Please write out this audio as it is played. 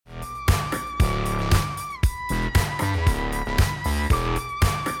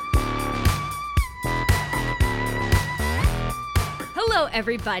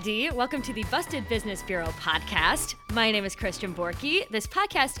everybody. Welcome to the Busted Business Bureau podcast. My name is Kars4Kids. This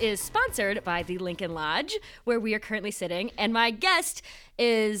podcast is sponsored by the Lincoln Lodge, where we are currently sitting, and my guest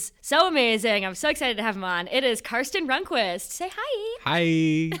is so amazing. I'm so excited to have him on. It is Karsten Runquist. Say hi. Hi.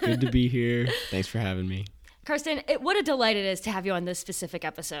 Good to be here. Thanks for having me. Karsten, what a delight it is to have you on this specific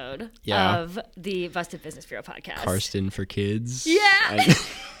episode of the Busted Business Bureau podcast. Kars4Kids. Yeah.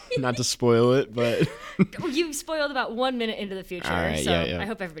 Not to spoil it, but... You spoiled about 1 minute into the future, all right, so yeah. I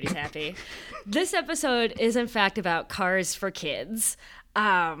hope everybody's happy. This episode is, in fact, about Kars4Kids.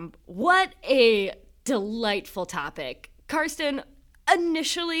 What a delightful topic. Karsten,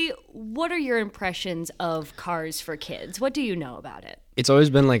 initially, what are your impressions of Kars4Kids? What do you know about it? It's always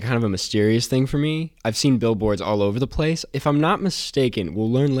been like kind of a mysterious thing for me. I've seen billboards all over the place. If I'm not mistaken, we'll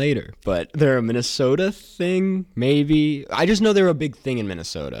learn later, but they're a Minnesota thing, maybe. I just know they're a big thing in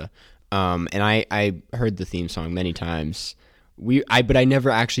Minnesota. And I heard the theme song many times. But I never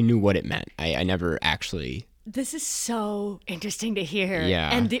actually knew what it meant. I never actually... This is so interesting to hear. Yeah.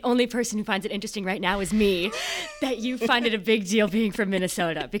 And the only person who finds it interesting right now is me, that you find it a big deal being from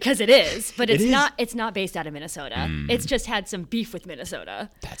Minnesota, because it is, but it's not based out of Minnesota. It's just had some beef with Minnesota.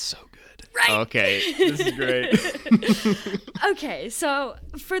 That's so good. Right. Okay. This is great. Okay, so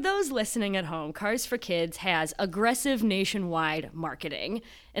for those listening at home, Kars4Kids has aggressive nationwide marketing.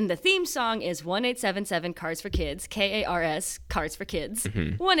 And the theme song is 1877 Kars4Kids, K-A-R-S, Kars4Kids.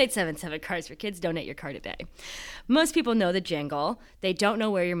 1877 Kars4Kids, donate your car today. Most people know the jingle. They don't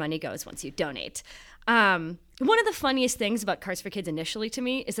know where your money goes once you donate. One of the funniest things about Kars4Kids initially to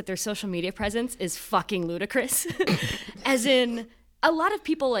me is that their social media presence is fucking ludicrous. As in... A lot of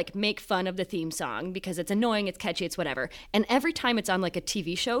people make make fun of the theme song because it's annoying, it's catchy, it's whatever. And every time it's on a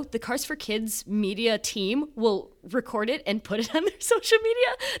TV show, the Kars4Kids media team will record it and put it on their social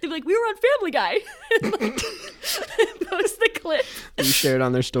media. They'll be like, "We were on Family Guy," and post the clip. You share it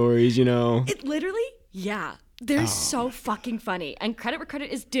on their stories, you know. It literally, yeah, they're so fucking funny. And credit where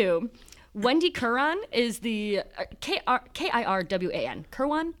credit is due. Wendy Curran is the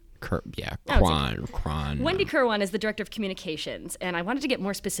Kirwan. Curwan? Kwan. Wendy Curwan is the director of communications, and I wanted to get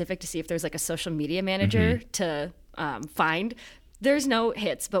more specific to see if there's a social media manager to find. There's no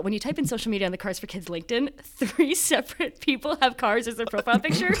hits, but when you type in social media on the Kars4Kids LinkedIn, 3 separate people have Cars as their profile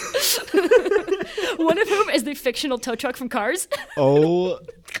picture. One of whom is the fictional tow truck from Cars. Oh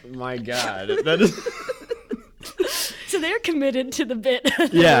my God. That is... So they're committed to the bit.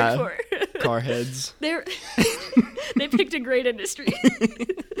 Yeah. Car heads. They picked a great industry.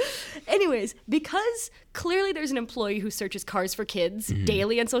 Anyways, because clearly there's an employee who searches Kars4Kids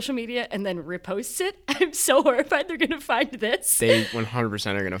daily on social media and then reposts it, I'm so horrified they're going to find this. They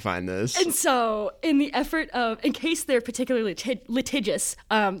 100% are going to find this. And so, in the effort of, in case they're particularly litigious,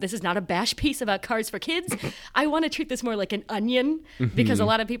 this is not a bash piece about Kars4Kids. I want to treat this more like an onion, because a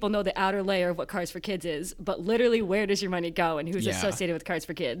lot of people know the outer layer of what Kars4Kids is, but literally, where does your money go and who's associated with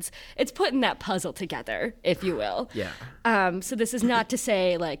Kars4Kids? It's putting that puzzle together, if you will. Yeah. So this is not to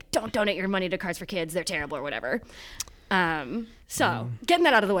say, don't donate your money to Kars4Kids, they're terrible or whatever. Getting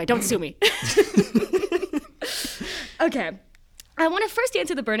that out of the way, don't sue me. Okay. I want to first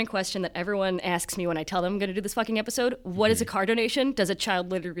answer the burning question that everyone asks me when I tell them I'm going to do this fucking episode. What is a car donation? Does a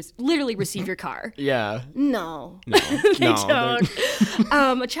child literally receive your car? Yeah. No. They don't.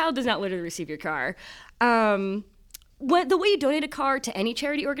 A child does not literally receive your car. The way you donate a car to any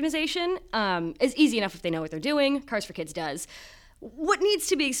charity organization is easy enough if they know what they're doing. Kars4Kids does. What needs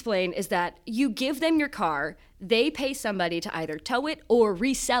to be explained is that you give them your car, they pay somebody to either tow it or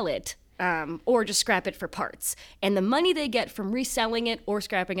resell it, or just scrap it for parts. And the money they get from reselling it or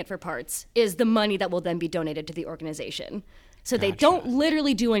scrapping it for parts is the money that will then be donated to the organization. So they don't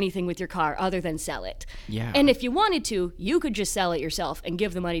literally do anything with your car other than sell it. Yeah. And if you wanted to, you could just sell it yourself and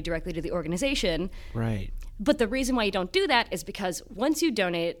give the money directly to the organization. Right. But the reason why you don't do that is because once you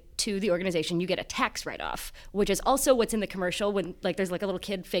donate to the organization, you get a tax write-off, which is also what's in the commercial when there's a little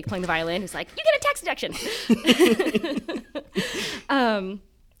kid fake playing the violin who's like, you get a tax deduction.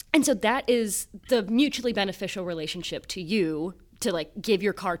 And so that is the mutually beneficial relationship to you to give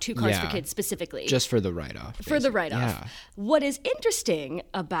your car to Kars4Kids specifically. Just for the write-off. For the write-off. Yeah. What is interesting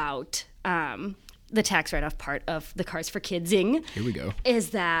about the tax write-off part of the Kars4Kidsing Here we go.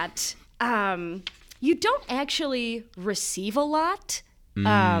 is that you don't actually receive a lot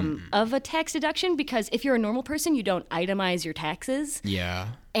of a tax deduction, because if you're a normal person, you don't itemize your taxes. Yeah.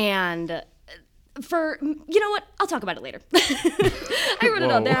 And you know what? I'll talk about it later. I wrote it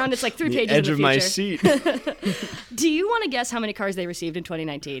all down. It's 3 pages edge in the of future. my seat. Do you want to guess how many cars they received in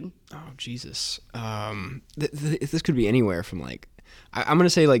 2019? Oh, Jesus. This could be anywhere from I'm going to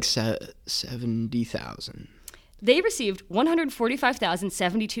say 70,000. They received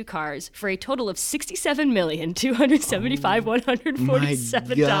 145,072 cars for a total of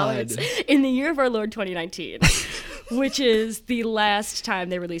 $67,275,147 in the year of our Lord 2019, which is the last time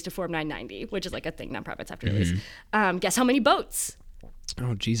they released a Form 990, which is like a thing nonprofits have to release. Guess how many boats?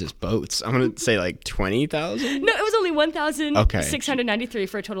 Oh, Jesus, boats. I'm going to say like 20,000? No, it was only 1,693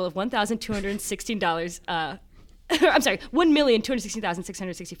 for a total of $1,216. I'm sorry,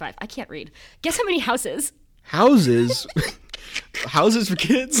 1,216,665. I can't read. Guess how many houses? Houses? Houses for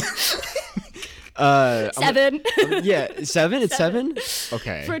kids? 7. Yeah, 7? It's 7?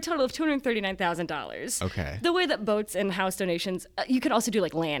 Okay. For a total of $239,000. Okay. The way that boats and house donations, you could also do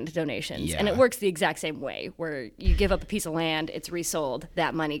like land donations. Yeah. And it works the exact same way, where you give up a piece of land, it's resold,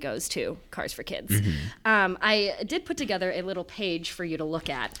 that money goes to Cars for Kids. I did put together a little page for you to look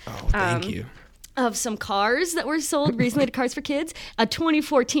at. Oh, thank you. Of some cars that were sold recently to Cars for Kids. A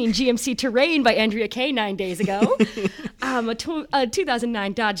 2014 GMC Terrain by Andrea Kay 9 days ago. A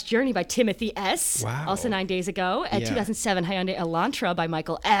 2009 Dodge Journey by Timothy S. Wow. Also 9 days ago. A 2007 Hyundai Elantra by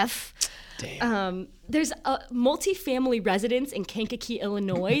Michael F. Damn. There's a multi-family residence in Kankakee,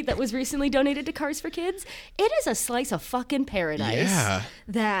 Illinois that was recently donated to Cars for Kids. It is a slice of fucking paradise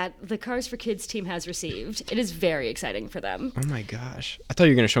that the Cars for Kids team has received. It is very exciting for them. Oh my gosh. I thought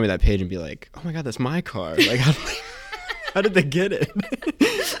you were going to show me that page and be like, oh my God, that's my car. Like, how did they get it?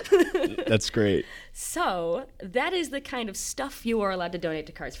 That's great. So that is the kind of stuff you are allowed to donate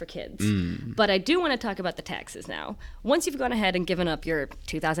to Cars for Kids. But I do want to talk about the taxes now. Once you've gone ahead and given up your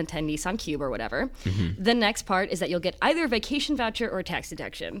 2010 Nissan Cube or whatever, the next part is that you'll get either a vacation voucher or a tax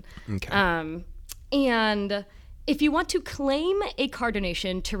deduction. Okay. And if you want to claim a car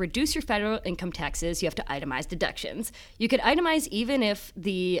donation to reduce your federal income taxes, you have to itemize deductions. You could itemize even if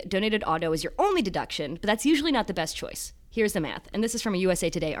the donated auto is your only deduction, but that's usually not the best choice. Here's the math, and this is from a USA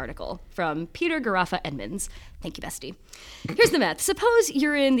Today article from Peter Garaffa Edmonds. Thank you, bestie. Here's the math. Suppose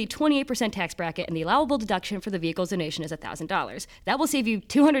you're in the 28% tax bracket and the allowable deduction for the vehicle's donation is $1,000. That will save you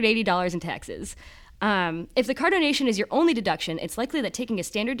 $280 in taxes. If the car donation is your only deduction, it's likely that taking a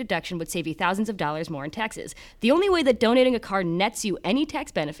standard deduction would save you thousands of dollars more in taxes. The only way that donating a car nets you any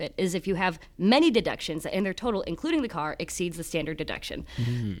tax benefit is if you have many deductions that in their total, including the car, exceeds the standard deduction.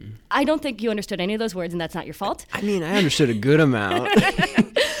 I don't think you understood any of those words, and that's not your fault. I mean, I understood a good amount.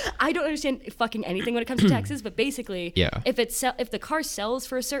 I don't understand fucking anything when it comes to taxes, but basically, Yeah. if the car sells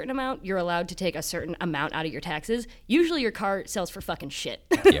for a certain amount, you're allowed to take a certain amount out of your taxes. Usually your car sells for fucking shit,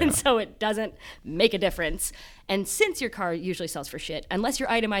 and so it doesn't make a difference. And since your car usually sells for shit, unless you're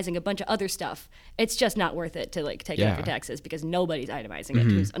itemizing a bunch of other stuff, it's just not worth it to like take it off your taxes because nobody's itemizing it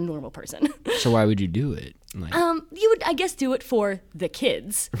who's a normal person. So why would you do it? Like, You would, I guess, do it for the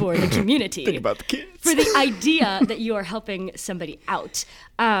kids, for the community. think about the kids. For the idea that you are helping somebody out.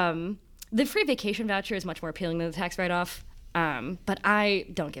 The free vacation voucher is much more appealing than the tax write-off, but I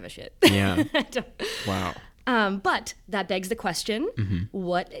don't give a shit. Yeah. I don't. Wow. But that begs the question,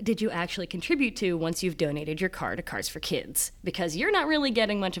 what did you actually contribute to once you've donated your car to Cars for Kids? Because you're not really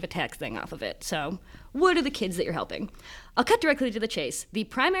getting much of a tax thing off of it. So what are the kids that you're helping? I'll cut directly to the chase. The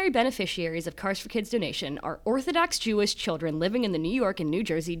primary beneficiaries of Cars for Kids donation are Orthodox Jewish children living in the New York and New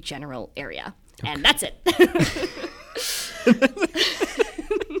Jersey general area. Okay. And that's it.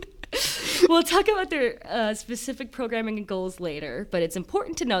 We'll talk about their specific programming and goals later, but it's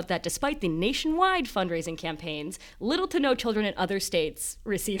important to note that despite the nationwide fundraising campaigns, little to no children in other states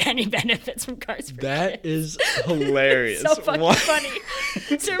receive any benefits from Cars for Kids. That is hilarious. So fucking funny.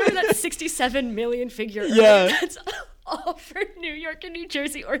 So remember that 67 million figure? Yeah. That's all for New York and New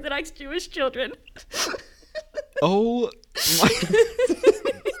Jersey Orthodox Jewish children. Oh my.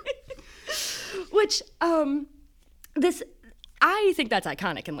 Which, I think that's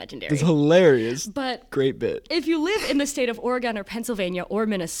iconic and legendary. It's hilarious. But great bit. If you live in the state of Oregon or Pennsylvania or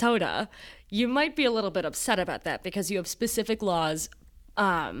Minnesota, you might be a little bit upset about that because you have specific laws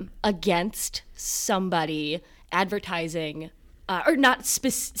against somebody advertising or not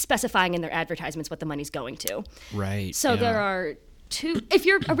specifying in their advertisements what the money's going to. Right. So there are two. If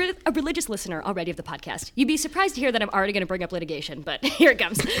you're a religious listener already of the podcast, you'd be surprised to hear that I'm already going to bring up litigation, but here it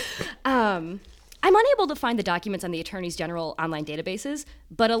comes. I'm unable to find the documents on the Attorneys General online databases,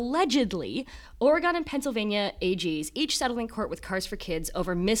 but allegedly, Oregon and Pennsylvania AGs each settled in court with Cars for Kids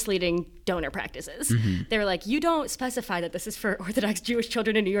over misleading donor practices. They were like, you don't specify that this is for Orthodox Jewish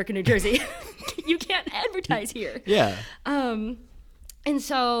children in New York and New Jersey. You can't advertise here. Yeah. And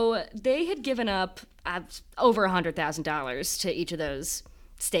so they had given up over $100,000 to each of those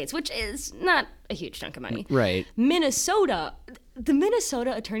states, which is not a huge chunk of money. Right. Minnesota, the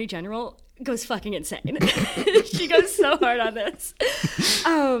Minnesota Attorney General goes fucking insane. She goes so hard on this.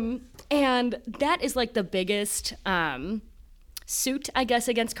 And that is like the biggest suit, I guess,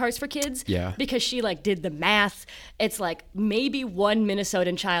 against Kars4Kids. Yeah. Because she like did the math. It's like maybe one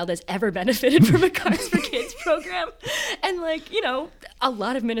Minnesotan child has ever benefited from a Kars4Kids program. And like, you know, a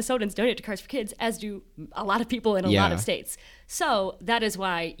lot of Minnesotans donate to Kars4Kids, as do a lot of people in a lot of states. So that is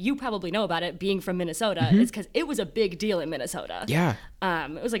why you probably know about it, being from Minnesota, is because it was a big deal in Minnesota. Yeah.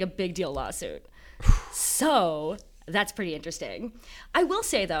 It was like a big deal lawsuit. So that's pretty interesting. I will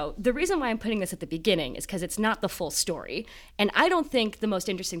say, though, the reason why I'm putting this at the beginning is because it's not the full story. And I don't think the most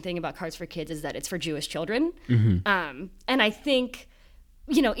interesting thing about Kars4Kids is that it's for Jewish children. And I think,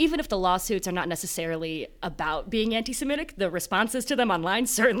 you know, even if the lawsuits are not necessarily about being anti-Semitic, the responses to them online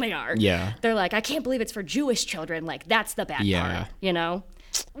certainly are. Yeah. They're like, I can't believe it's for Jewish children. Like, that's the bad part, you know?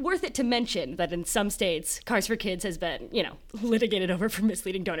 Worth it to mention that in some states, Kars4Kids has been, you know, litigated over for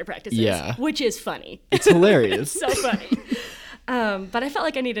misleading donor practices. Yeah. Which is funny. It's hilarious. It's so funny. But I felt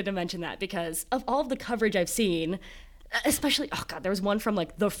like I needed to mention that because of all of the coverage I've seen, especially, oh God, there was one from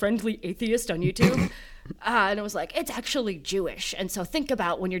like The Friendly Atheist on YouTube. And it was like, it's actually Jewish. And so think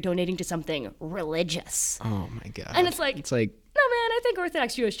about when you're donating to something religious. Oh my God. And it's like, no, man, I think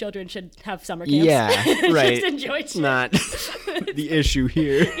Orthodox Jewish children should have summer camps. Yeah, right. Just enjoy It's not the issue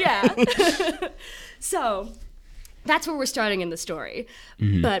here. Yeah. So that's where we're starting in the story.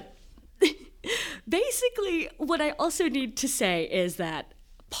 But basically, what I also need to say is that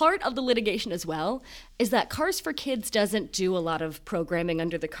part of the litigation as well is that Kars4Kids doesn't do a lot of programming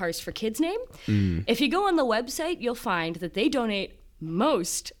under the Kars4Kids name. If you go on the website, you'll find that they donate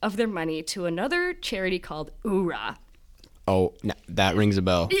most of their money to another charity called URA. Oh, no, that rings a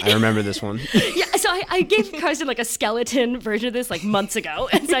bell. I remember this one. Yeah, so I gave Carson like a skeleton version of this like months ago,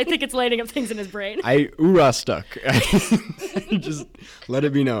 and so I think it's lighting up things in his brain. Ura stuck. Just let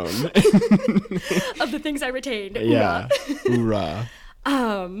it be known. Of the things I retained. Yeah, Ura.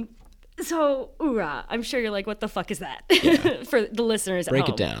 So URA, I'm sure you're like, what the fuck is that? Yeah. For the listeners at Break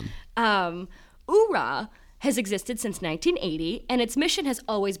home. it down. URA has existed since 1980, and its mission has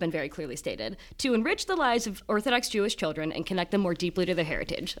always been very clearly stated: to enrich the lives of Orthodox Jewish children and connect them more deeply to their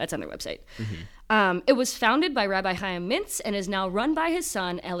heritage. That's on their website. It was founded by Rabbi Chaim Mintz and is now run by his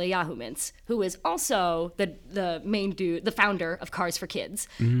son, Eliyahu Mintz, who is also the main dude, the founder of Kars4Kids.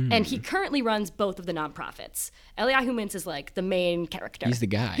 And he currently runs both of the nonprofits. Eliyahu Mintz is like the main character. He's the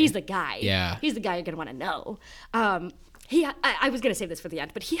guy. He's the guy. Yeah. He's the guy you're going to want to know. I was going to save this for the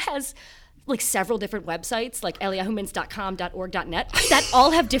end, but he has like several different websites, like eliyahumints.com, .org.net, that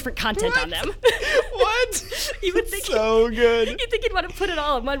all have different content on them. What? You would think so good. You'd think he'd want to put it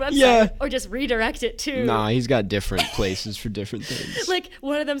all on one website, Yeah. or just redirect it to. Nah, he's got different places for different things. Like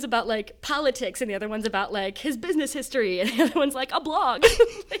one of them's about like politics, and the other one's about like his business history, and the other one's like a blog.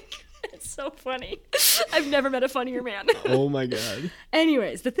 Like, it's so funny. I've never met a funnier man. Oh my God.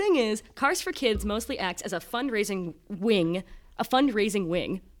 Anyways, the thing is, Kars4Kids mostly acts as a fundraising wing.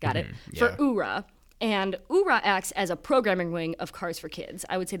 Got it, for URA. And URA acts as a programming wing of Kars4Kids.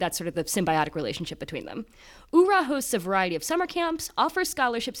 I would say that's sort of the symbiotic relationship between them. URA hosts a variety of summer camps, offers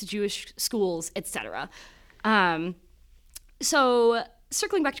scholarships to Jewish schools, etc. So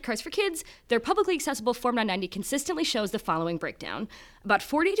circling back to Kars4Kids, their publicly accessible Form 990 consistently shows the following breakdown. About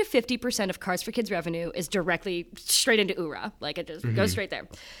 40 to 50% of Kars4Kids revenue is directly straight into URA. Like it just goes straight there.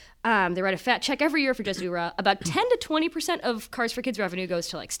 They write a fat check every year for just URA. About 10 to 20% of Kars4Kids revenue goes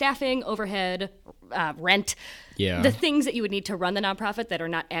to like staffing, overhead, rent. Yeah. The things that you would need to run the nonprofit that are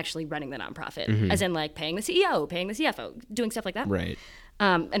not actually running the nonprofit, as in like paying the CEO, paying the CFO, doing stuff like that. Right.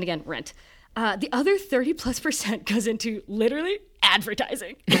 And again, rent. The other 30+% goes into literally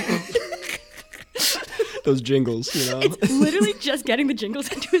advertising. Those jingles, you know? It's literally just getting the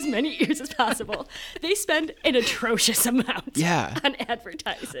jingles into as many ears as possible. They spend an atrocious amount on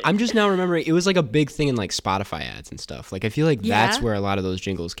advertising. I'm just now remembering, it was like a big thing in like Spotify ads and stuff. Like I feel like that's where a lot of those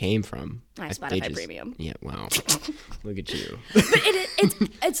jingles came from. Spotify Premium. Yeah, wow. Look at you. But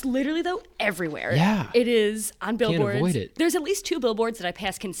it's literally, though, everywhere. Yeah. It is on billboards. Can't avoid it. There's at least 2 billboards that I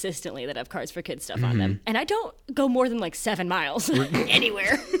pass consistently that have Kars4Kids stuff on them. And I don't go more than like 7 miles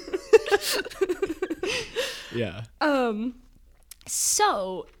anywhere. Yeah.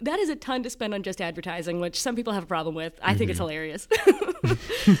 So that is a ton to spend on just advertising, which some people have a problem with. I think it's hilarious.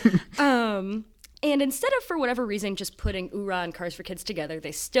 And instead of, for whatever reason, just putting URA and Kars4Kids together,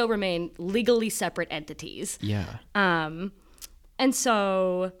 they still remain legally separate entities. Yeah. And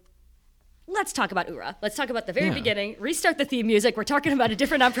so let's talk about URA. Let's talk about the very beginning. Restart the theme music. We're talking about a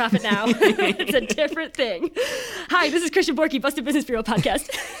different nonprofit now. It's a different thing. Hi, this is Kars4Borky, Busted Business Bureau podcast.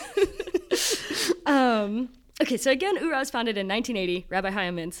 Okay, so again, URA was founded in 1980. Rabbi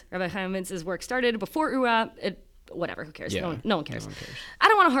Chaim Mintz's work started before URA. whatever, who cares? Yeah. No one cares. No one cares. I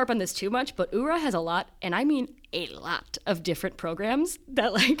don't want to harp on this too much, but URA has a lot, and I mean a lot of different programs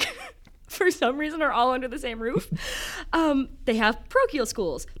that like for some reason are all under the same roof. They have parochial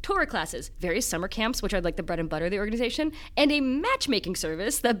schools, Torah classes, various summer camps, which are like the bread and butter of the organization, and a matchmaking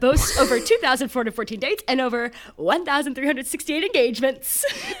service that boasts over 2,414 dates and over 1,368 engagements.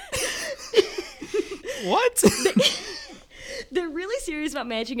 What? They're really serious about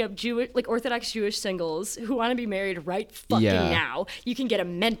matching up Orthodox Jewish singles who want to be married right fucking now. You can get a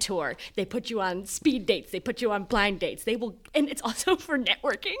mentor. They put you on speed dates. They put you on blind dates. They will, and it's also for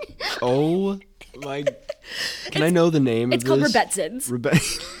networking. Oh my! Can I know the name of this? It's called Rebetzins.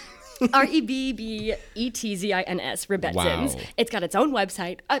 Rebetzins, Rebetzins. Wow. It's got its own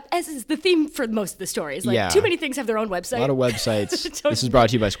website, as is the theme for most of the stories. Like, too many things have their own website. A lot of websites. This is brought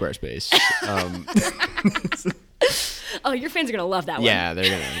to you by Squarespace. Oh, your fans are going to love that one. Yeah, they're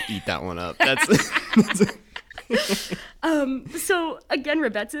going to eat that one up. So, again,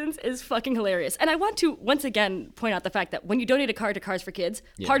 Rebetzins is fucking hilarious. And I want to, once again, point out the fact that when you donate a card to Kars4Kids,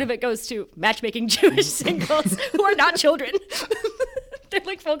 part of it goes to matchmaking Jewish singles who are not children. They're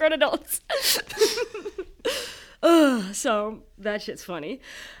like full-grown adults. So that shit's funny.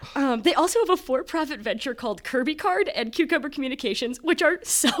 They also have a for-profit venture called Kirby Card and Cucumber Communications, which are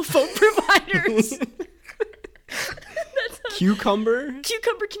cell phone providers. Cucumber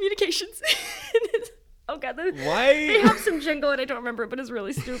Communications. Oh god, why? They have some jingle and I don't remember it, but it's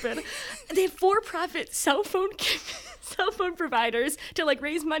really stupid. They have for-profit cell phone providers to like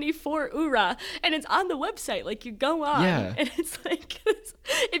raise money for URA, and it's on the website. Like you go on, and it's like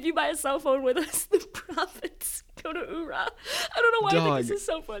if you buy a cell phone with us, the profits go to URA. I don't know why I think this is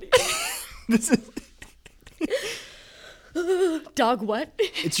so funny. This is Dog what?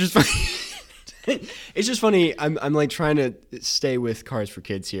 It's just funny. It's just funny. I'm like trying to stay with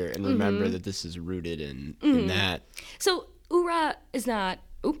Kars4Kids here and remember that this is rooted in that. So URA is not.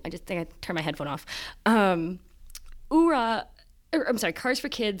 Oop! I just think I turned my headphone off.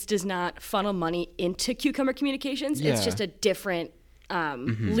 Kars4Kids does not funnel money into Cucumber Communications. Yeah. It's just a different,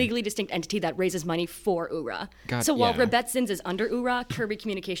 legally distinct entity that raises money for URA. So while Rebetzins is under URA, Kirby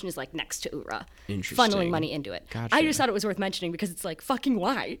Communication is like next to URA, funneling money into it. Gotcha. I just thought it was worth mentioning because it's like fucking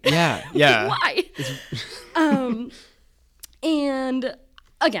why? Yeah. Why? And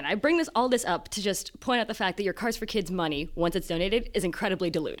again, I bring all this up to just point out the fact that your Kars4Kids money, once it's donated, is incredibly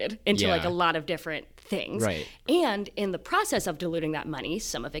diluted into like a lot of different things. Right. And in the process of diluting that money,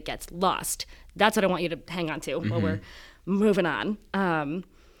 some of it gets lost. That's what I want you to hang on to while we're moving on.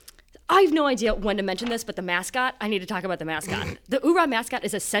 I have no idea when to mention this, but the mascot, I need to talk about the mascot. The URA mascot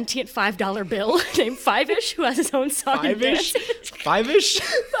is a sentient $5 bill named Five-ish, who has his own song and dance. Five-ish?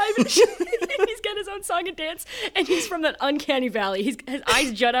 Five-ish. He's got his own song and dance, and he's from that uncanny valley. His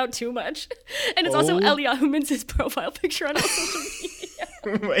eyes jut out too much. And it's also Eliyahu Mintz's profile picture on all social media.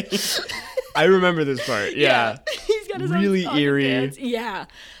 Wait. I remember this part. Yeah. He's got his really own song eerie. and dance. Yeah.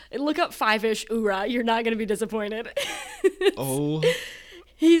 Look up Five-ish URA. You're not going to be disappointed. Oh.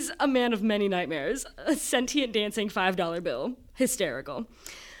 He's a man of many nightmares. A sentient dancing $5 bill. Hysterical.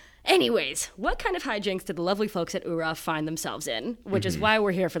 Anyways, what kind of hijinks did the lovely folks at URA find themselves in? Which is why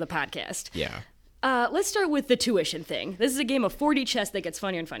we're here for the podcast. Yeah. Let's start with the tuition thing. This is a game of 4D chess that gets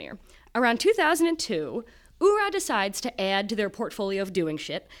funnier and funnier. Around 2002, URA decides to add to their portfolio of doing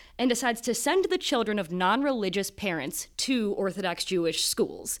shit and decides to send the children of non-religious parents to Orthodox Jewish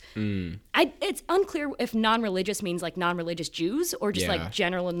schools. It's unclear if non-religious means like non-religious Jews or just like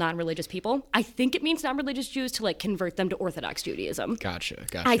general non-religious people. I think it means non-religious Jews to like convert them to Orthodox Judaism. Gotcha.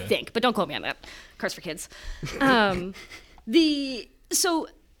 I think, but don't quote me on that. Kars4Kids. So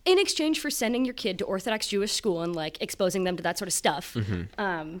in exchange for sending your kid to Orthodox Jewish school and like exposing them to that sort of stuff,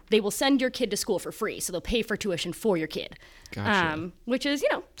 they will send your kid to school for free. So they'll pay for tuition for your kid. Gotcha. Which is,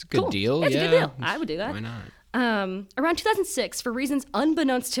 it's a good cool. deal. Yeah, it's a good deal. I would do that. Why not? Around 2006, for reasons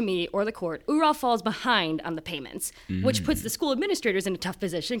unbeknownst to me or the court, URA falls behind on the payments, which puts the school administrators in a tough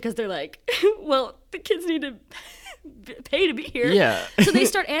position because they're like, well, the kids need to pay to be here. Yeah. So they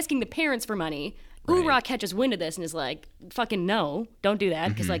start asking the parents for money. URA catches wind of this and is like, fucking no, don't do that.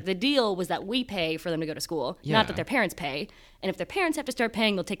 Because like the deal was that we pay for them to go to school, not that their parents pay. And if their parents have to start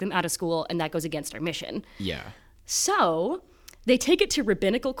paying, they'll take them out of school, and that goes against our mission. Yeah. So they take it to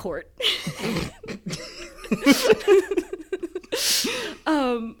rabbinical court.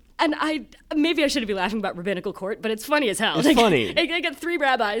 And maybe I shouldn't be laughing about rabbinical court, but it's funny as hell. It's funny. They get 3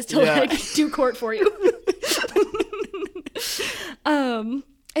 rabbis to like do court for you.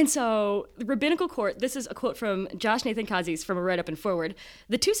 And so the rabbinical court, this is a quote from Josh Nathan Kazis from a write-up and forward.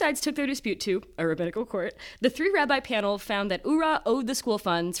 The 2 sides took their dispute to a rabbinical court. The 3 rabbi panel found that URA owed the school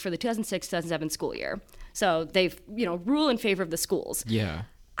funds for the 2006-2007 school year. So they, rule in favor of the schools. Yeah.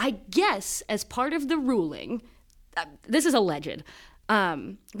 I guess as part of the ruling, this is alleged,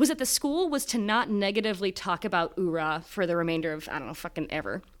 was that the school was to not negatively talk about URA for the remainder of, I don't know, fucking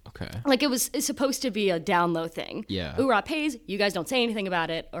ever. Okay. Like it's supposed to be a down low thing. Yeah. URA pays, you guys don't say anything about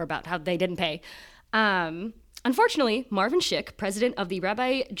it or about how they didn't pay. Unfortunately, Marvin Schick, president of the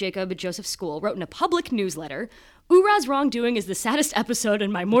Rabbi Jacob Joseph School, wrote in a public newsletter, URA's wrongdoing is the saddest episode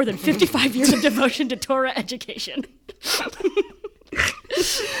in my more than 55 years of devotion to Torah education.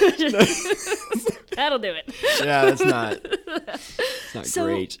 That'll do it. Yeah, that's not So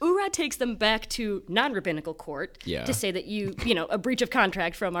great. URA takes them back to non-rabbinical court to say that a breach of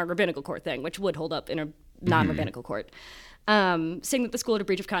contract from our rabbinical court thing, which would hold up in a non-rabbinical court, saying that the school had a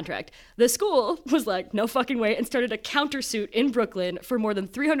breach of contract. The school was like, no fucking way, and started a countersuit in Brooklyn for more than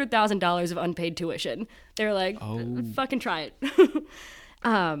 $300,000 of unpaid tuition. They were like, fucking try it.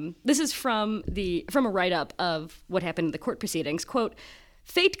 This is from a write-up of what happened in the court proceedings. Quote,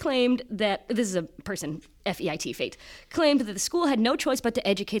 Fate claimed that, this is a person, F-E-I-T, Fate, claimed that the school had no choice but to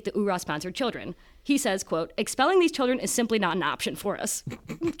educate the URA-sponsored children. He says, quote, expelling these children is simply not an option for us.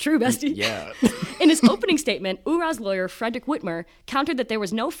 True, bestie. Yeah. In his opening statement, URA's lawyer, Frederick Whitmer, countered that there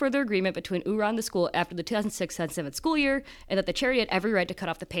was no further agreement between URA and the school after the 2006-2007 school year, and that the charity had every right to cut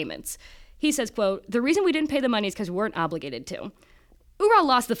off the payments. He says, quote, the reason we didn't pay the money is because we weren't obligated to. URA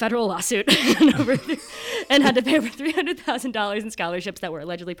lost the federal lawsuit and had to pay over $300,000 in scholarships that were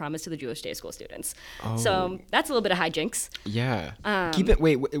allegedly promised to the Jewish day school students. So that's a little bit of hijinks. Yeah.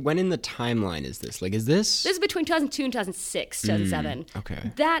 When in the timeline is this? Like, is this? This is between 2002 and 2006, 2007.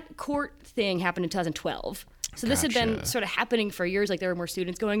 Okay. That court thing happened in 2012. So this had been sort of happening for years. Like, there were more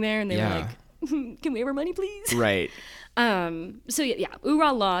students going there, and they were like, can we have our money, please? Right. So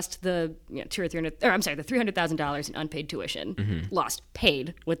URA lost the the $300,000 in unpaid tuition. Lost,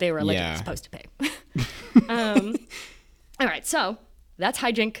 paid what they were allegedly supposed to pay. All right, so that's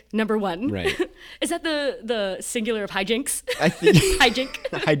hijink number one. Right. Is that the singular of hijinks? I think hijink.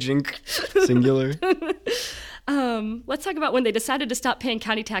 hijink, singular. Let's talk about when they decided to stop paying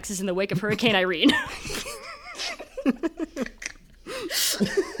county taxes in the wake of Hurricane Irene. So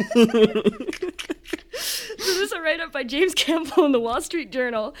this is a write-up by James Campbell in the Wall Street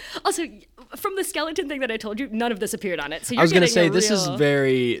Journal. Also, from the skeleton thing that I told you, none of this appeared on it. So you're I was going to say, this is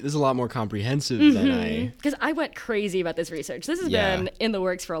a lot more comprehensive than I... Because I went crazy about this research. This has been in the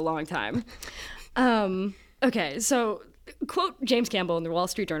works for a long time. Okay, so quote James Campbell in the Wall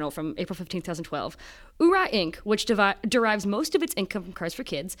Street Journal from April 15, 2012. URA Inc., which derives most of its income from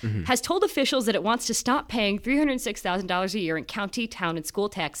Kars4Kids, has told officials that it wants to stop paying $306,000 a year in county, town, and school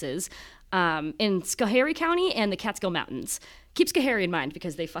taxes in Schoharie County and the Catskill Mountains. Keep Schoharie in mind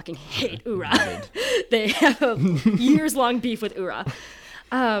because they fucking hate URA. They have a years-long beef with URA.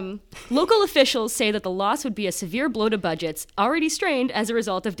 Local officials say that the loss would be a severe blow to budgets already strained as a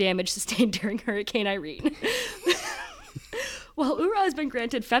result of damage sustained during Hurricane Irene. While URA has been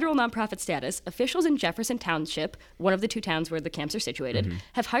granted federal nonprofit status, officials in Jefferson Township, one of the two towns where the camps are situated,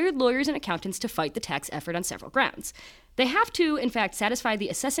 have hired lawyers and accountants to fight the tax effort on several grounds. They have to, in fact, satisfy the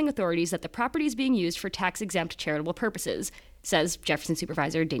assessing authorities that the property is being used for tax-exempt charitable purposes, says Jefferson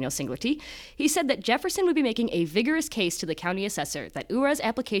Supervisor Daniel Singlety. He said that Jefferson would be making a vigorous case to the county assessor that URA's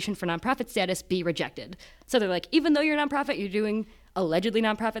application for nonprofit status be rejected. So they're like, even though you're a nonprofit, you're doing allegedly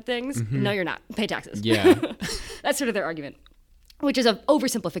nonprofit things? No, you're not. Pay taxes. Yeah. That's sort of their argument. Which is an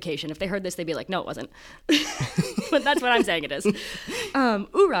oversimplification. If they heard this, they'd be like, no, it wasn't. But that's what I'm saying it is.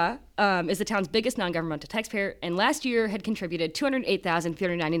 URA is the town's biggest non-governmental taxpayer, and last year had contributed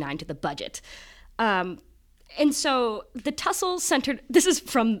 $208,399 to the budget. And so the tussle centered, this is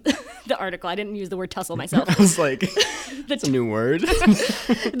from the article. I didn't use the word tussle myself. I was like, that's a new word.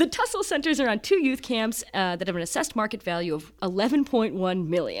 The tussle centers around two youth camps that have an assessed market value of $11.1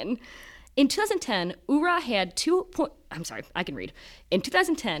 million. In 2010, URA had In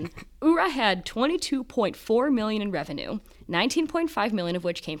 2010, URA had $22.4 million in revenue, $19.5 million of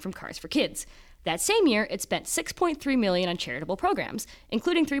which came from Kars4Kids. That same year, it spent $6.3 million on charitable programs,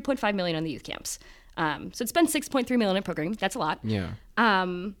 including $3.5 million on the youth camps. So it spent $6.3 million in programming. That's a lot. Yeah.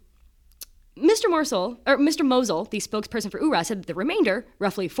 Mr. Mosel, the spokesperson for URA, said that the remainder,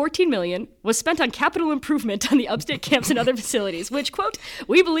 roughly $14 million, was spent on capital improvement on the upstate camps and other facilities, which, quote,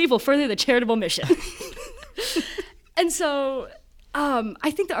 we believe will further the charitable mission. And so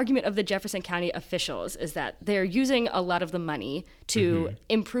I think the argument of the Jefferson County officials is that they're using a lot of the money to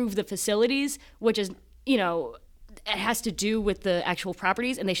improve the facilities, which is, it has to do with the actual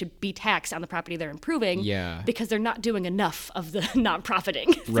properties, and they should be taxed on the property they're improving because they're not doing enough of the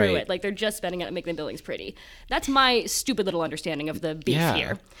non-profiting through it. Like, they're just spending it on making the buildings pretty. That's my stupid little understanding of the beef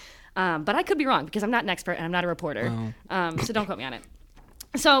here. But I could be wrong because I'm not an expert and I'm not a reporter. So don't quote me on it.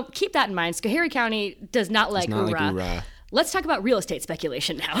 So keep that in mind. Schoharie County does not like hoorah. Let's talk about real estate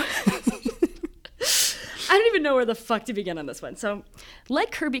speculation now. I don't even know where the fuck to begin on this one. So,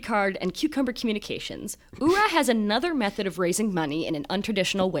 like Kirby Card and Cucumber Communications, Oorah has another method of raising money in an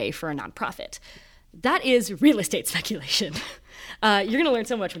untraditional way for a nonprofit. That is real estate speculation. You're going to learn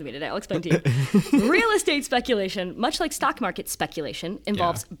so much with me today. I'll explain to you. Real estate speculation, much like stock market speculation,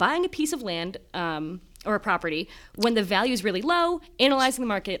 involves buying a piece of land or a property when the value is really low, analyzing the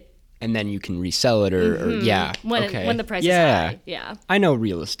market, and then you can resell it or when the price is high. Yeah. I know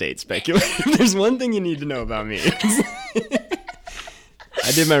real estate speculation. There's one thing you need to know about me.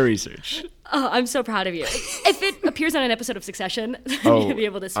 I did my research. Oh, I'm so proud of you. If it appears on an episode of Succession, you'll be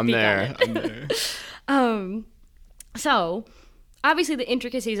able to speak on it. I'm there. So, obviously the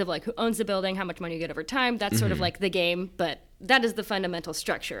intricacies of like who owns the building, how much money you get over time, that's sort of like the game, but that is the fundamental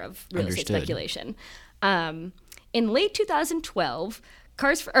structure of real estate speculation. In late 2012,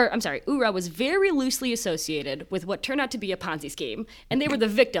 Oorah was very loosely associated with what turned out to be a Ponzi scheme, and they were the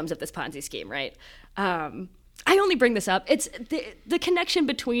victims of this Ponzi scheme, right? I only bring this up. It's the connection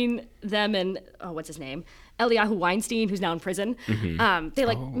between them and, what's his name? Eliyahu Weinstein, who's now in prison. They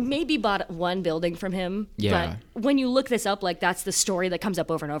maybe bought one building from him. Yeah. But when you look this up, like that's the story that comes up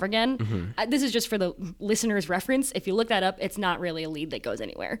over and over again. This is just for the listener's reference. If you look that up, it's not really a lead that goes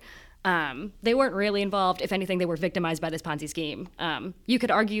anywhere. They weren't really involved. If anything, they were victimized by this Ponzi scheme. You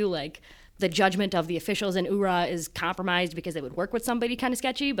could argue like the judgment of the officials in Oorah is compromised because they would work with somebody kind of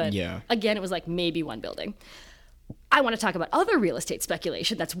sketchy. But again, it was like maybe one building. I want to talk about other real estate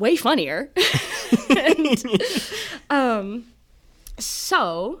speculation that's way funnier.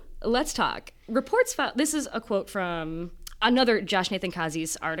 So let's talk. Reports filed. This is a quote from another Josh Nathan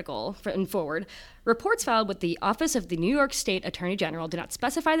Kazi's article in Forward. Reports filed with the Office of the New York State Attorney General do not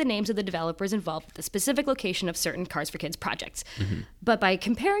specify the names of the developers involved with the specific location of certain Kars4Kids projects. But by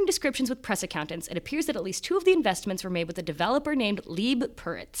comparing descriptions with press accountants, it appears that at least two of the investments were made with a developer named Lieb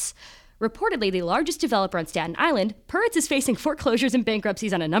Puritz. Reportedly, the largest developer on Staten Island, Puritz is facing foreclosures and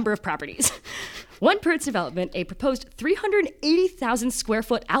bankruptcies on a number of properties. One Puritz development, a proposed 380,000 square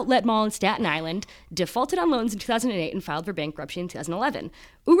foot outlet mall in Staten Island, defaulted on loans in 2008 and filed for bankruptcy in 2011.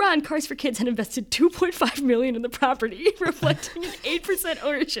 Oorah and Kars4Kids had invested $2.5 million in the property, reflecting an 8%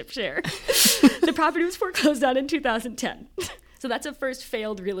 ownership share. The property was foreclosed on in 2010. So that's a first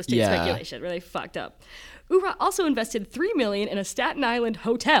failed real estate speculation, really fucked up. Oorah also invested $3 million in a Staten Island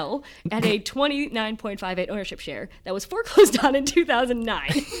hotel at a 29.58 ownership share that was foreclosed on in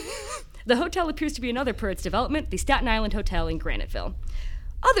 2009. The hotel appears to be another Puritz development, the Staten Island Hotel in Graniteville.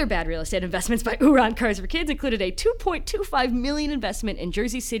 Other bad real estate investments by Oorah and Kars4Kids included a $2.25 million investment in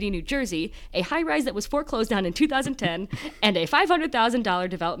Jersey City, New Jersey, a high-rise that was foreclosed on in 2010, and a $500,000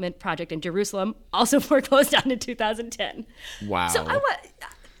 development project in Jerusalem, also foreclosed on in 2010. Wow. So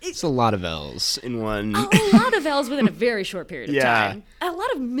it's a lot of L's in one. A lot of L's within a very short period of time. A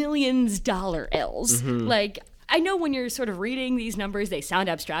lot of millions-dollar L's. Like, I know when you're sort of reading these numbers, they sound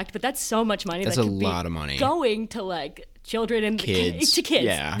abstract, but that's so much money. That's that a could lot be of money. Going to, like, children and kids. To kids.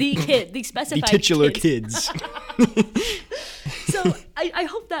 Yeah. The specified the titular kids. So I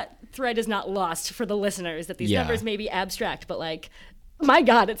hope that thread is not lost for the listeners, that these numbers may be abstract, but, like, my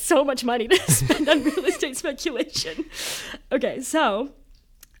God, it's so much money to spend on real estate speculation. Okay, so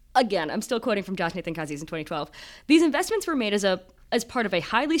again, I'm still quoting from Josh Nathan Kazi's in 2012. These investments were made as part of a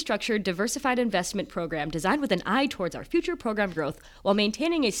highly structured, diversified investment program designed with an eye towards our future program growth while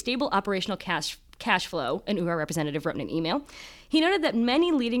maintaining a stable operational cash flow, an Oorah representative wrote in an email. He noted that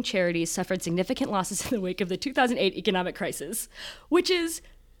many leading charities suffered significant losses in the wake of the 2008 economic crisis, which is,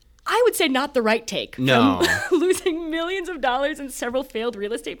 I would say, not the right take. No. From losing millions of dollars in several failed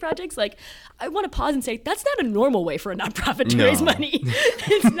real estate projects. Like, I want to pause and say, that's not a normal way for a nonprofit to raise money.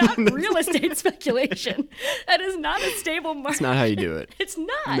 It's not real estate speculation. That is not a stable market. That's not how you do it. It's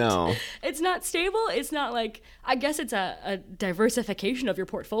not. No. It's not stable. It's not like, I guess it's a diversification of your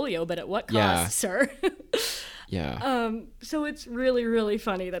portfolio, but at what cost, sir? Yeah. So it's really, really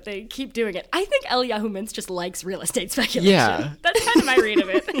funny that they keep doing it. I think Eliyahu Mintz just likes real estate speculation. Yeah. That's kind of my read of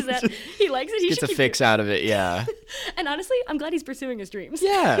it, is that he likes it. He gets a fix out of it, yeah. And honestly, I'm glad he's pursuing his dreams.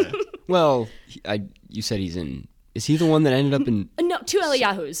 Yeah. Well, you said he's in... Is he the one that ended up in... No, two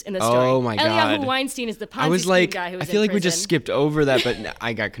Eliyahus in the story. Oh, my God. Eliyahu Weinstein is the Ponzi scheme guy who was I feel like in we just skipped over that, but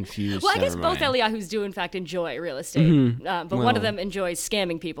I got confused. Well, I guess both Eliyahus do, in fact, enjoy real estate. But one of them enjoys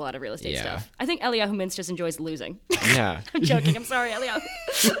scamming people out of real estate stuff. I think Eliyahu Mintz just enjoys losing. Yeah. I'm joking. I'm sorry,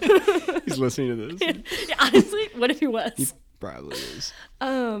 Eliyahu. He's listening to this. Yeah, honestly, what if he was? He probably is.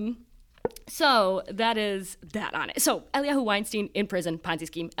 So that is that on it. So Eliyahu Weinstein in prison, Ponzi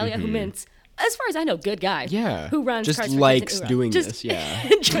scheme. Eliyahu Mintz, as far as I know, good guy. Yeah. Who runs just Kars4Kids in likes Ura. doing Just this, yeah.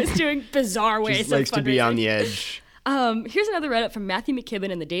 Just doing bizarre ways Just likes of to be on fundraising. the edge. Here's another Reddit from Matthew McKibben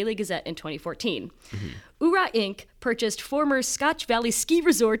in the Daily Gazette in 2014. Ura Inc. purchased former Scotch Valley Ski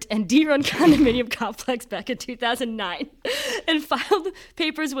Resort and D-Run condominium complex back in 2009 and filed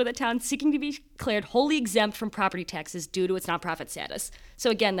papers with a town seeking to be declared wholly exempt from property taxes due to its nonprofit status. So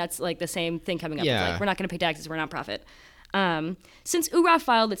again, that's like the same thing coming up. Yeah. Like, we're not going to pay taxes, we're a nonprofit. Since Ura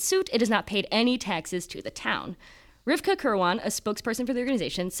filed its suit, it has not paid any taxes to the town. Rivka Kirwan, a spokesperson for the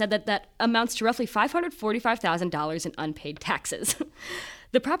organization, said that amounts to roughly $545,000 in unpaid taxes.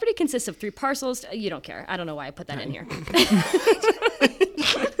 The property consists of 3 parcels. You don't care. I don't know why I put that in here.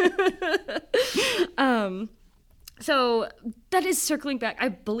 So that is circling back. I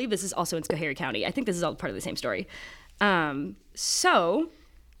believe this is also in Schoharie County. I think this is all part of the same story. So,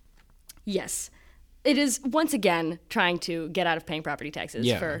 yes. It is, once again, trying to get out of paying property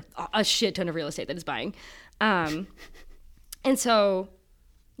taxes for a shit ton of real estate that it's buying. And so,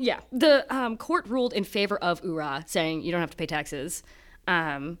 yeah, the court ruled in favor of Ura, saying you don't have to pay taxes.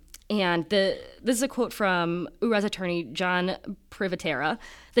 And this is a quote from Ura's attorney, John Privatera.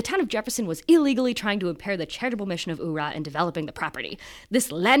 The town of Jefferson was illegally trying to impair the charitable mission of Ura in developing the property.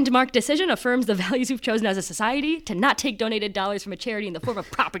 This landmark decision affirms the values we've chosen as a society to not take donated dollars from a charity in the form of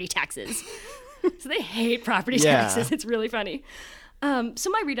property taxes. So they hate property taxes. It's really funny. So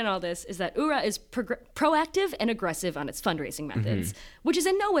my read on all this is that Ura is proactive and aggressive on its fundraising methods, which is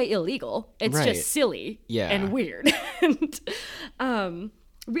in no way illegal. It's just silly and weird. And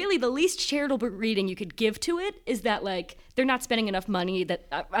really, the least charitable reading you could give to it is that, like, they're not spending enough money that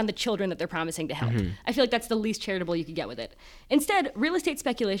on the children that they're promising to help. I feel like that's the least charitable you could get with it. Instead, real estate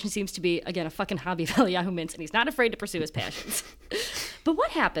speculation seems to be, again, a fucking hobby of Eliyahu Mintz, and he's not afraid to pursue his passions. But what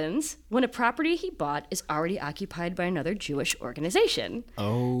happens when a property he bought is already occupied by another Jewish organization?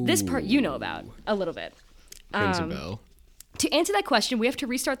 Oh. This part you know about a little bit. Rings a bell. To answer that question, we have to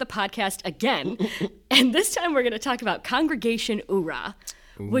restart the podcast again. And this time we're going to talk about Congregation Ura,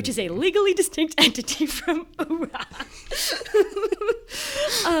 which is a legally distinct entity from Ura.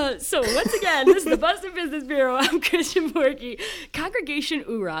 So once again, this is the Boston Business Bureau. I'm Christian Borky. Congregation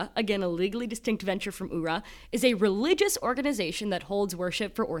Ura, again a legally distinct venture from Ura, is a religious organization that holds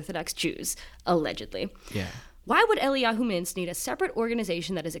worship for Orthodox Jews, allegedly. Yeah. Why would Eliyahu Mintz need a separate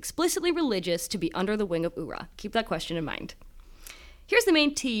organization that is explicitly religious to be under the wing of Ura? Keep that question in mind. Here's the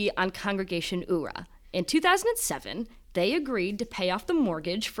main T on Congregation Ura. In 2007, they agreed to pay off the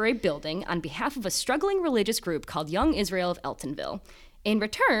mortgage for a building on behalf of a struggling religious group called Young Israel of Eltonville. In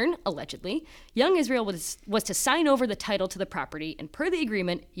return, allegedly, Young Israel was to sign over the title to the property, and per the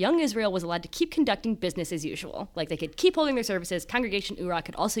agreement, Young Israel was allowed to keep conducting business as usual. Like, they could keep holding their services. Congregation Ura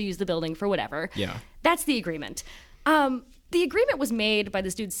could also use the building for whatever. Yeah. That's the agreement. The agreement was made by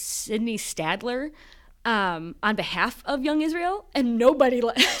this dude, Sidney Stadler, on behalf of Young Israel, and nobody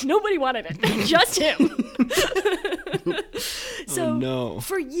wanted it. Just him. So no.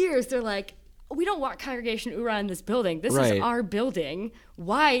 For years, they're like, we don't want Congregation Ura in this building. This is our building.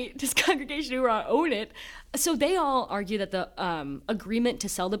 Why does Congregation Ura own it? So they all argue that the agreement to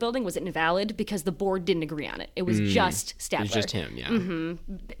sell the building was invalid because the board didn't agree on it. It was just Stadler. It was just him,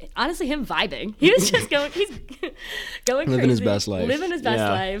 yeah. Honestly, him vibing. He was just going, he's going Living crazy. his best life. Living his best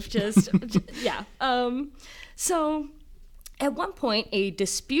life. Just yeah. So at one point, a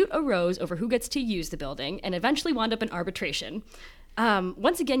dispute arose over who gets to use the building and eventually wound up in arbitration.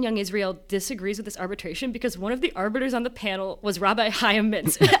 Once again, Young Israel disagrees with this arbitration because one of the arbiters on the panel was Rabbi Chaim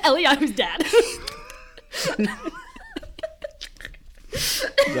Mintz, Eliyahu's dad.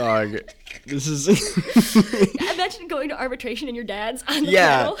 Dog, this is... Imagine going to arbitration and your dad's on the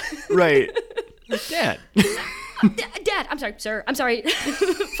yeah, panel. right. Dad. Dad, I'm sorry, sir. I'm sorry.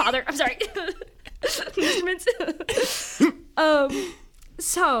 Father, I'm sorry. Mr. Mintz.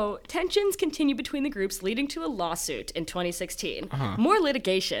 So, tensions continue between the groups, leading to a lawsuit in 2016. More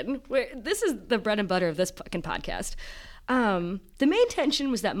litigation. This is the bread and butter of this fucking podcast. The main tension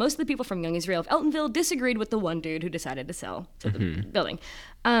was that most of the people from Young Israel of Eltonville disagreed with the one dude who decided to sell to the building.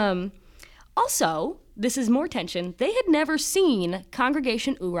 Also, this is more tension. They had never seen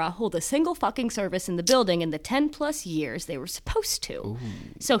Congregation Ura hold a single fucking service in the building in the 10 plus years they were supposed to. Ooh.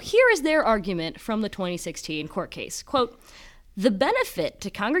 So here is their argument from the 2016 court case. Quote, the benefit to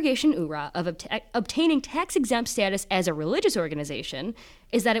Congregation Ura of obtaining tax-exempt status as a religious organization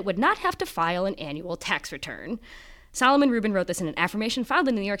is that it would not have to file an annual tax return. Solomon Rubin wrote this in an affirmation filed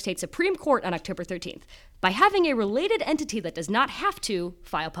in the New York State Supreme Court on October 13th. By having a related entity that does not have to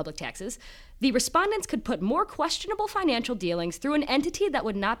file public taxes, the respondents could put more questionable financial dealings through an entity that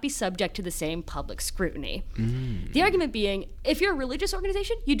would not be subject to the same public scrutiny. The argument being, if you're a religious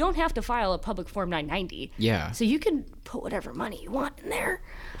organization, you don't have to file a public Form 990. Yeah. So you can put whatever money you want in there,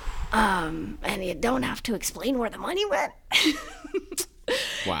 and you don't have to explain where the money went.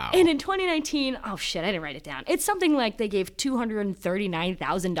 Wow. And in 2019, oh shit, I didn't write it down. It's something like they gave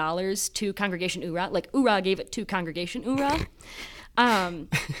 $239,000 to Congregation URA. Like URA gave it to Congregation URA. And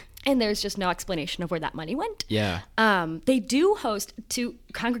there's just no explanation of where that money went. Yeah. They do host, to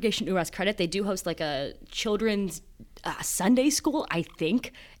Congregation URA's credit, they do host like a children's Sunday school, I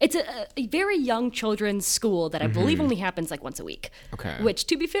think. It's a very young children's school that I believe only happens like once a week. Okay. Which,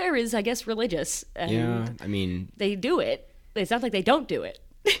 to be fair, is, I guess, religious. And Yeah, I mean... they do it. It's not like they don't do it.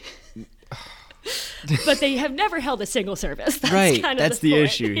 But they have never held a single service. That's right, kind of that's the point.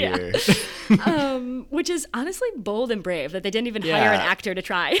 issue here. Which is honestly bold and brave that they didn't even hire an actor to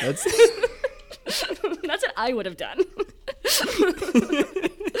try. That's what I would have done.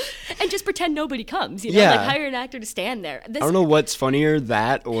 And just pretend nobody comes, you know? Yeah. Like, hire an actor to stand there. I don't know what's funnier,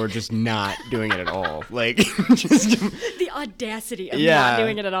 that or just not doing it at all. Like, just... The audacity of Yeah. not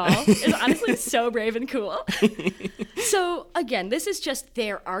doing it at all is honestly so brave and cool. So, again, this is just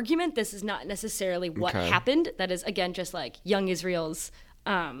their argument. This is not necessarily what Okay. happened. That is, again, just like young Israel's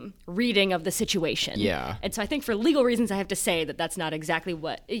reading of the situation. Yeah. And so I think for legal reasons, I have to say that that's not exactly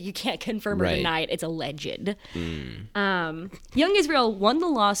what, you can't confirm or Right. deny it. It's alleged. Young Israel won the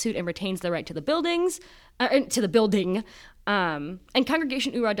lawsuit and retains the right to the building. And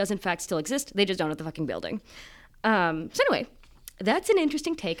Congregation URA does in fact still exist. They just don't have the fucking building. So anyway, that's an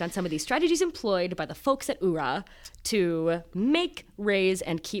interesting take on some of these strategies employed by the folks at URA to make, raise,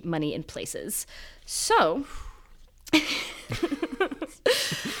 and keep money in places. So...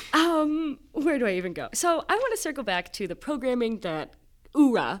 where do I even go? So I want to circle back to the programming that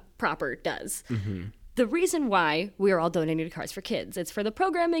URA proper does. The reason why we are all donating to Kars4Kids, it's for the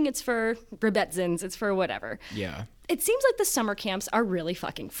programming, it's for Rebetzins, it's for whatever. Yeah. It seems like the summer camps are really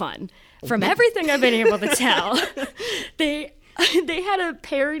fucking fun. From everything I've been able to tell, they had a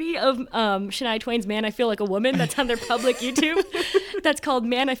parody of Shania Twain's Man, I Feel Like a Woman that's on their public YouTube. That's called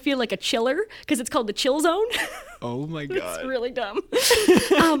Man, I Feel Like a Chiller, because it's called the Chill Zone. Oh my God. It's really dumb.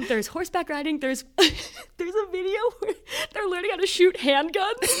 There's horseback riding. There's a video where they're learning how to shoot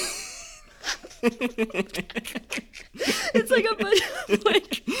handguns. It's like a bunch of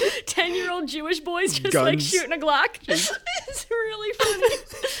like 10-year-old Jewish boys just like Guns. shooting a Glock. It's really funny.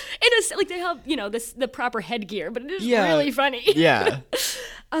 And it's like they have, you know, the proper headgear, but it is really funny. Yeah.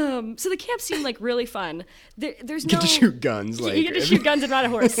 So the camps seem like really fun. There's Get no to shoot guns. Like, you get to shoot guns and ride a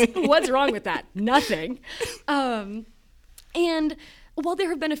horse. What's wrong with that? Nothing. And while there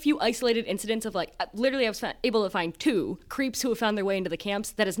have been a few isolated incidents of like, literally I was able to find 2 creeps who have found their way into the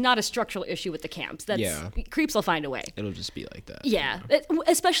camps. That is not a structural issue with the camps. Creeps will find a way. It'll just be like that. Yeah,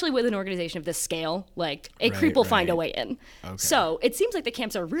 especially with an organization of this scale, like a creep will find a way in. Okay. So it seems like the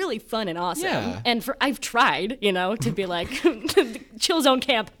camps are really fun and awesome. Yeah. And I've tried, you know, to be like, chill zone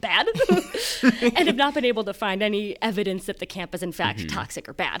camp bad, and have not been able to find any evidence that the camp is in fact toxic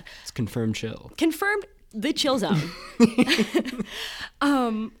or bad. It's confirmed chill. Confirmed. The chill zone.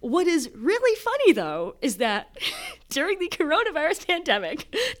 What is really funny, though, is that during the coronavirus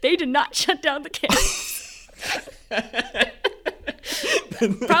pandemic, they did not shut down the camps.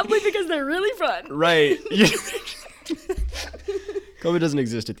 Probably because they're really fun. Right. COVID doesn't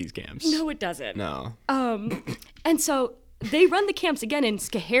exist at these camps. No, it doesn't. No. And so they run the camps again in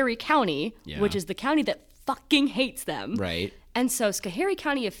Schoharie County, which is the county that fucking hates them. Right. And so Schoharie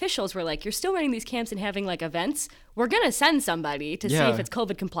County officials were like, you're still running these camps and having like events. We're going to send somebody to see if it's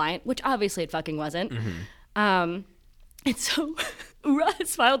COVID compliant, which obviously it fucking wasn't. And so URA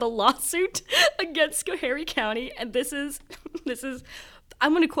has filed a lawsuit against Schoharie County. And this is,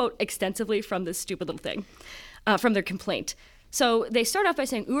 I'm going to quote extensively from this stupid little thing, from their complaint. So they start off by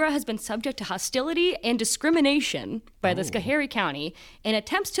saying URA has been subject to hostility and discrimination by the Schoharie County in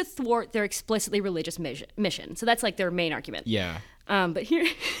attempts to thwart their explicitly religious mission. So that's like their main argument. Yeah. But here,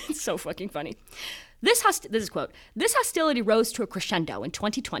 it's so fucking funny. This is quote, "This hostility rose to a crescendo in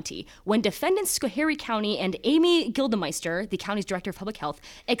 2020 when defendants Schoharie County and Amy Gildemeister, the county's director of public health,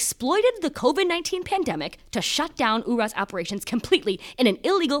 exploited the COVID-19 pandemic to shut down URA's operations completely in an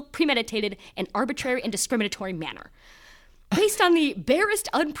illegal, premeditated, and arbitrary and discriminatory manner. Based on the barest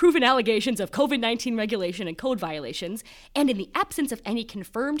unproven allegations of COVID-19 regulation and code violations, and in the absence of any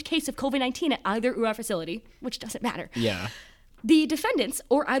confirmed case of COVID-19 at either URA facility," which doesn't matter, The defendants,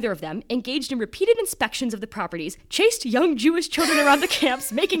 or either of them, engaged in repeated inspections of the properties, chased young Jewish children around the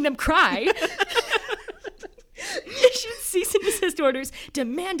camps, making them cry, issued cease and desist orders,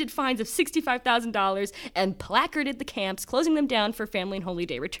 demanded fines of $65,000, and placarded the camps, closing them down for family and holy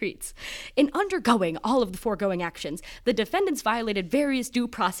day retreats. In undergoing all of the foregoing actions, the defendants violated various due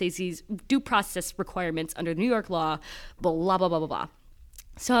process requirements under New York law, blah, blah, blah, blah, blah.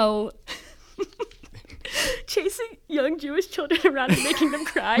 So... chasing young Jewish children around and making them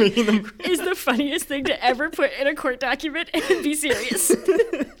cry is the funniest thing to ever put in a court document and be serious.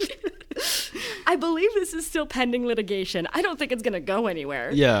 I believe this is still pending litigation. I don't think it's going to go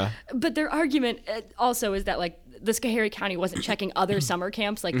anywhere. Yeah. But their argument also is that, like, the Schoharie County wasn't checking other summer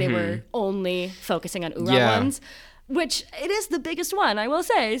camps. Like, they were only focusing on URA ones. Which, it is the biggest one, I will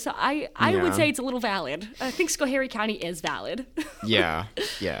say. So I would say it's a little valid. I think Schoharie County is valid. Yeah.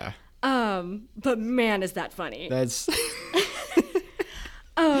 But man, is that funny. That's...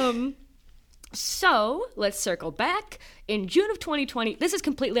 So, let's circle back. In June of 2020, this is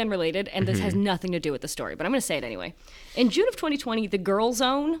completely unrelated, and this has nothing to do with the story, but I'm going to say it anyway. In June of 2020, the Girl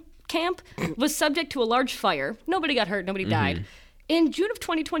Zone camp was subject to a large fire. Nobody got hurt, nobody died. In June of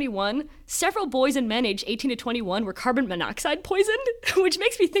 2021, several boys and men aged 18 to 21 were carbon monoxide poisoned, which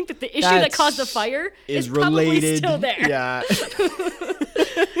makes me think that the issue that caused the fire is probably still there. Yeah.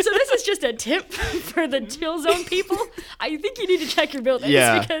 So this is just a tip for the chill zone people. I think you need to check your buildings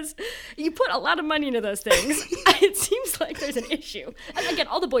because you put a lot of money into those things. It seems like there's an issue. And again,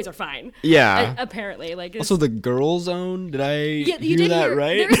 all the boys are fine. Yeah. Apparently. Like also, the girl zone, did I hear that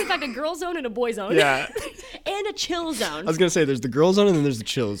right? There is, in fact, a girl zone and a boy zone. Yeah. And a chill zone. I was going to say, there's the girl zone and then there's the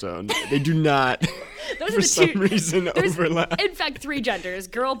chill zone. They do not, those for are the some two, reason, overlap. In fact, 3 genders.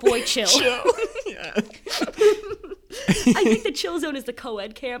 Girl, boy, chill. Yeah. I think the chill zone is the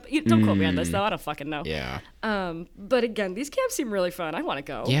co-ed camp. Don't quote me on this, though. I don't fucking know. Yeah. But again, these camps seem really fun. I want to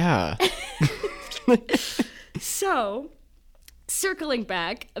go. Yeah. So, circling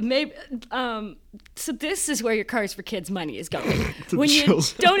back, maybe so this is where your Kars4Kids money is going. When you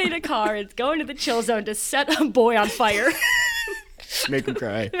donate a car, it's going to the chill zone to set a boy on fire. Make him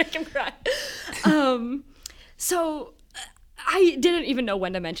cry. Make him cry. So I didn't even know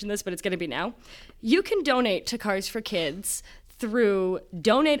when to mention this, but it's going to be now. You can donate to Kars4Kids through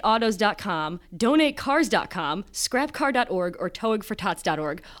donateautos.com, donatecars.com, scrapcar.org, or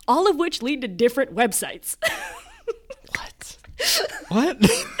towingfortots.org, all of which lead to different websites. What?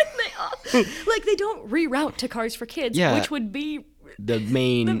 They don't reroute to Kars4Kids, which would be the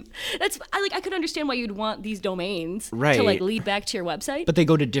main. I could understand why you'd want these domains to lead back to your website. But they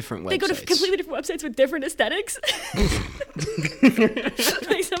go to different websites. They go to completely different websites with different aesthetics.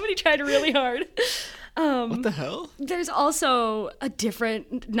 Somebody tried really hard. What the hell? There's also a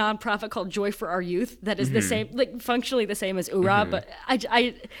different nonprofit called Joy for Our Youth that is the same, functionally the same as URA, but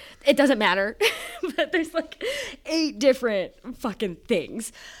it doesn't matter. But there's 8 different fucking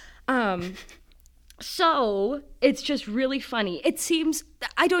things. So it's just really funny. It seems,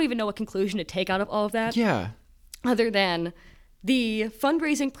 I don't even know what conclusion to take out of all of that. Yeah. Other than the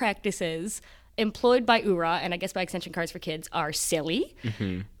fundraising practices employed by URA, and I guess by extension Kars4Kids, are silly,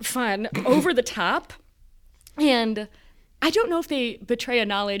 fun, over the top, and I don't know if they betray a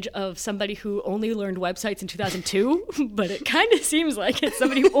knowledge of somebody who only learned websites in 2002, but it kind of seems like it's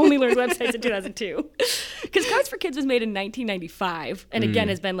somebody who only learned websites in 2002. Because Kars4Kids was made in 1995, and again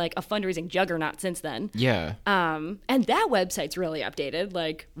has been a fundraising juggernaut since then. Yeah. And that website's really updated,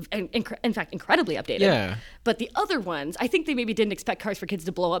 in fact, incredibly updated. Yeah. But the other ones, I think they maybe didn't expect Kars4Kids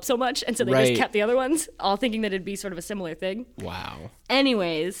to blow up so much, and so they just kept the other ones, all thinking that it'd be sort of a similar thing. Wow.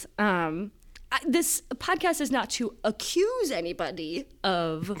 Anyways, this podcast is not to accuse anybody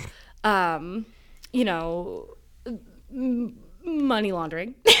of, money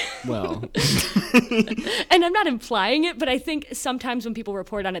laundering. Well. And I'm not implying it, but I think sometimes when people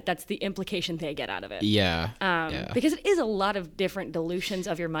report on it, that's the implication they get out of it. Yeah. Because it is a lot of different dilutions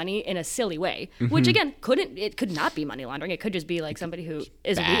of your money in a silly way, which again, could not be money laundering. It could just be somebody who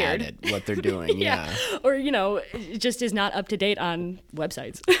is bad weird at what they're doing. Yeah. Or, just is not up to date on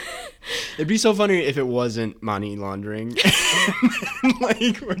websites. It'd be so funny if it wasn't money laundering.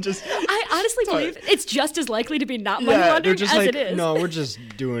 I honestly believe it's just as likely to be not money laundering as it is. No, we're just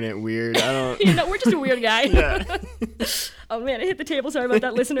doing it weird. I don't. We're just a weird guy. Yeah. Oh man, I hit the table. Sorry about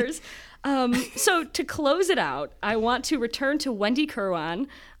that, listeners. So to close it out, I want to return to Wendy Kirwan,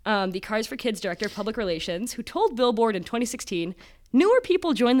 the Kars4Kids director of public relations, who told Billboard in 2016, newer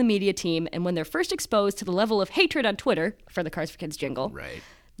people join the media team, and when they're first exposed to the level of hatred on Twitter, for the Kars4Kids jingle,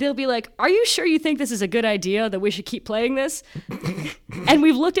 they'll be like, are you sure you think this is a good idea, that we should keep playing this? And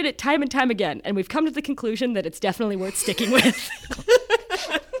we've looked at it time and time again, and we've come to the conclusion that it's definitely worth sticking with.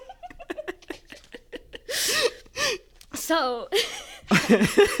 So,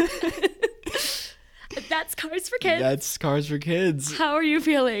 that's Kars4Kids. That's Kars4Kids. How are you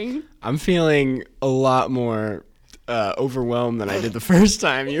feeling? I'm feeling a lot more overwhelmed than I did the first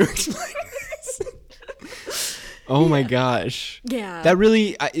time you explained this. Oh my gosh. Yeah. That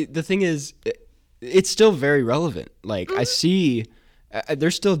really, the thing is, it's still very relevant. Like, I see,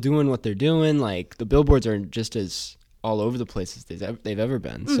 they're still doing what they're doing. Like, the billboards are just as all over the place as they've ever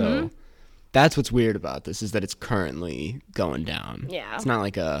been. So that's what's weird about this, is that it's currently going down. Yeah. It's not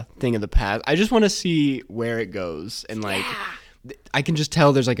like a thing of the past. I just want to see where it goes. And, like, I can just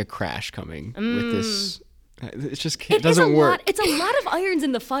tell there's, like, a crash coming with this. It's just, it doesn't work. It's a lot of irons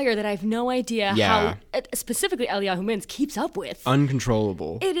in the fire that I have no idea how, specifically Eliyahu Mintz, keeps up with.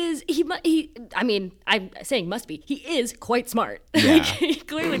 Uncontrollable. It is, I mean, I'm saying must be. He is quite smart. Yeah. Like, he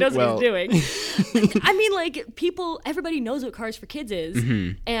clearly knows what he's doing. I mean, like, everybody knows what Kars4Kids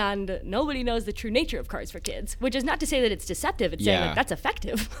is, and nobody knows the true nature of Kars4Kids, which is not to say that it's deceptive. It's saying, like, that's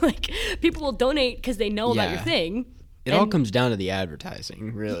effective. Like, people will donate because they know about your thing. It all comes down to the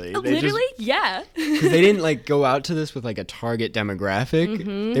advertising, really. Literally, yeah. Because they didn't, like, go out to this with, like, a target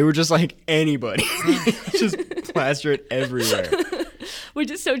demographic. They were just like, anybody. Just plaster it everywhere. Which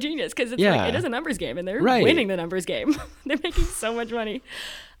is so genius, because it's like, it is a numbers game, and they're winning the numbers game. They're making so much money.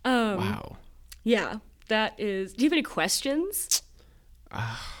 Wow. Yeah, that is... Do you have any questions?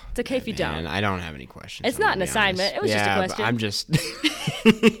 It's okay if you don't. I don't have any questions. It's not an assignment. It was just a question. I'm just...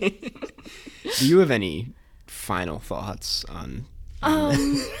 Do you have any final thoughts on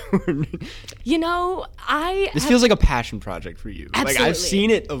you know, this feels like a passion project for you. Absolutely. Like, I've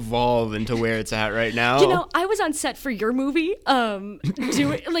seen it evolve into where it's at right now. You know, I was on set for your movie,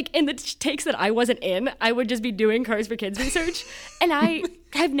 doing, like, in the takes that I wasn't in, I would just be doing Kars4Kids research, and I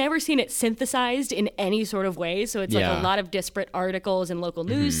have never seen it synthesized in any sort of way, so it's like a lot of disparate articles and local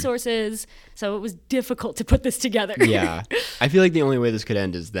news sources, so it was difficult to put this together. Yeah. I feel like the only way this could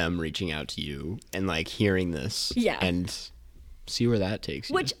end is them reaching out to you and, like, hearing this. Yeah. And see where that takes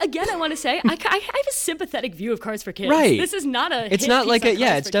you. Which, again, I want to say, I have a sympathetic view of Kars4Kids. Right. This is not a It's hit not piece like on a, it's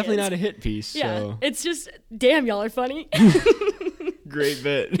Kars4Kids. definitely not a hit piece. Yeah, so. it's just, damn, y'all are funny. Great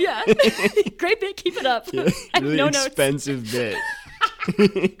bit. Yeah, great bit, keep it up. Yeah, I have really no notes. expensive bit.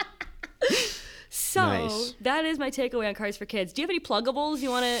 So, Nice. that is my takeaway on Kars4Kids. Do you have any pluggables you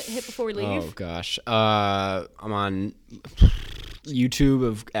want to hit before we leave? Oh, gosh. I'm on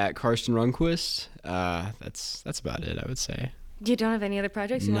YouTube at Karsten Runquist. That's about it, I would say. You don't have any other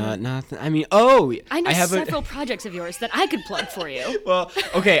projects? You wanna... Nothing. I mean, I know have several projects of yours that I could plug for you. Well,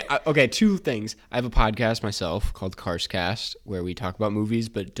 okay, two things. I have a podcast myself called Karscast, where we talk about movies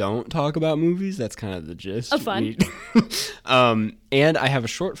but don't talk about movies. That's kind of the gist. Oh, fun. And I have a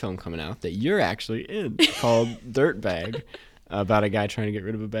short film coming out that you're actually in called Dirtbag, about a guy trying to get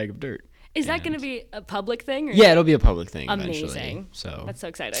rid of a bag of dirt. Is that going to be a public thing? Or Yeah, it'll be a public thing amazing. eventually. So that's so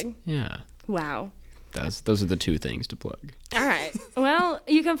exciting. Yeah. Wow. Those are the two things to plug. All right. Well,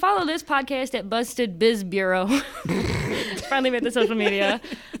 you can follow this podcast at Busted Biz Bureau. Finally made the social media.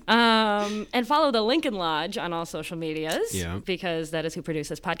 And follow the Lincoln Lodge on all social medias. Yeah. Because that is who produced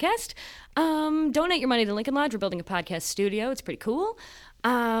this podcast. Donate your money to Lincoln Lodge. We're building a podcast studio. It's pretty cool.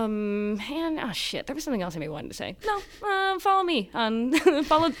 And oh shit, there was something else I maybe wanted to say. No, follow me on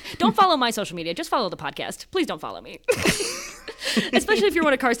don't follow my social media, just follow the podcast. Please don't follow me. Especially if you're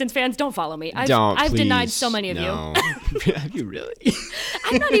one of Karsten's fans, don't follow me. I've denied so many of you. Have you really?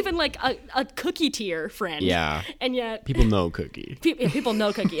 I'm not even like a Cookie tier friend. Yeah. And yet People know Cookie. people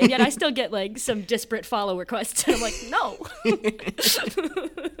know Cookie, and yet I still get like some disparate follow requests, and I'm like, no.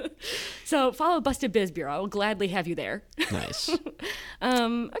 So follow Busted Biz Bureau. I will gladly have you there. Nice.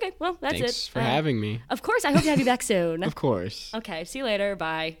 Okay, well, that's it. Thanks for having me. Of course, I hope to have you back soon. Of course. Okay, see you later.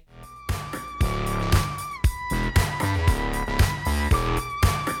 Bye.